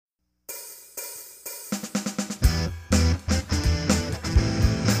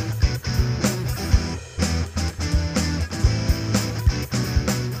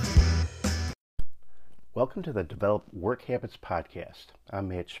Welcome to the Develop Work Habits Podcast. I'm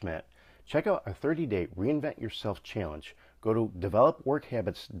Matt Schmidt. Check out our 30-day Reinvent Yourself Challenge. Go to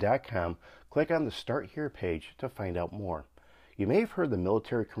developworkhabits.com, click on the Start Here page to find out more. You may have heard the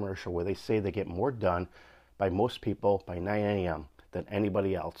military commercial where they say they get more done by most people by 9 a.m. than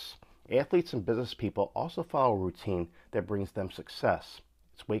anybody else. Athletes and business people also follow a routine that brings them success.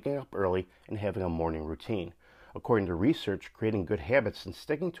 It's waking up early and having a morning routine. According to research, creating good habits and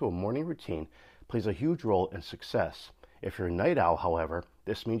sticking to a morning routine plays a huge role in success. If you're a night owl, however,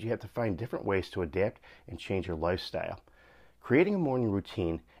 this means you have to find different ways to adapt and change your lifestyle. Creating a morning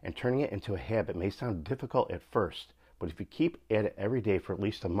routine and turning it into a habit may sound difficult at first, but if you keep at it every day for at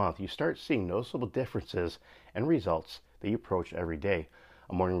least a month, you start seeing noticeable differences and results that you approach every day.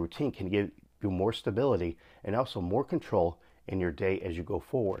 A morning routine can give you more stability and also more control in your day as you go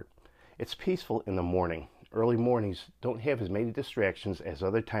forward. It's peaceful in the morning. Early mornings don't have as many distractions as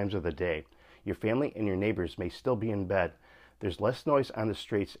other times of the day. Your family and your neighbors may still be in bed. There's less noise on the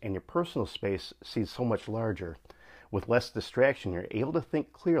streets and your personal space seems so much larger. With less distraction, you're able to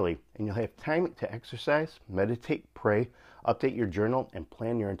think clearly and you'll have time to exercise, meditate, pray, update your journal, and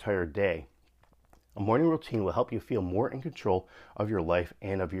plan your entire day. A morning routine will help you feel more in control of your life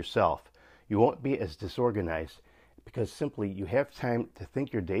and of yourself. You won't be as disorganized because simply you have time to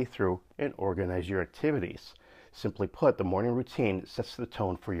think your day through and organize your activities. Simply put, the morning routine sets the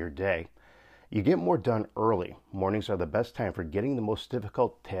tone for your day. You get more done early. Mornings are the best time for getting the most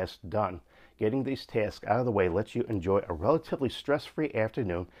difficult tasks done. Getting these tasks out of the way lets you enjoy a relatively stress-free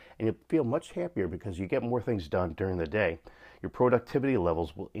afternoon, and you'll feel much happier because you get more things done during the day. Your productivity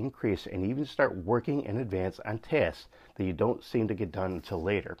levels will increase and even start working in advance on tasks that you don't seem to get done until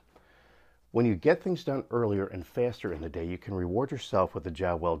later. When you get things done earlier and faster in the day, you can reward yourself with a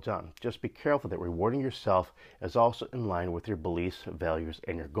job well done. Just be careful that rewarding yourself is also in line with your beliefs, values,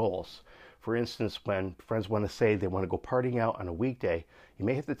 and your goals. For instance, when friends want to say they want to go partying out on a weekday, you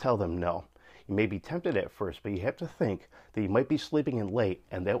may have to tell them no. You may be tempted at first, but you have to think that you might be sleeping in late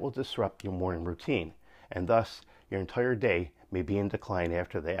and that will disrupt your morning routine, and thus your entire day may be in decline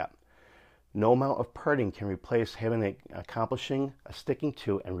after that. No amount of partying can replace accomplishing, sticking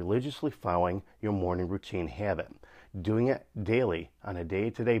to, and religiously following your morning routine habit. Doing it daily on a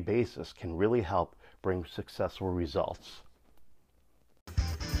day-to-day basis can really help bring successful results.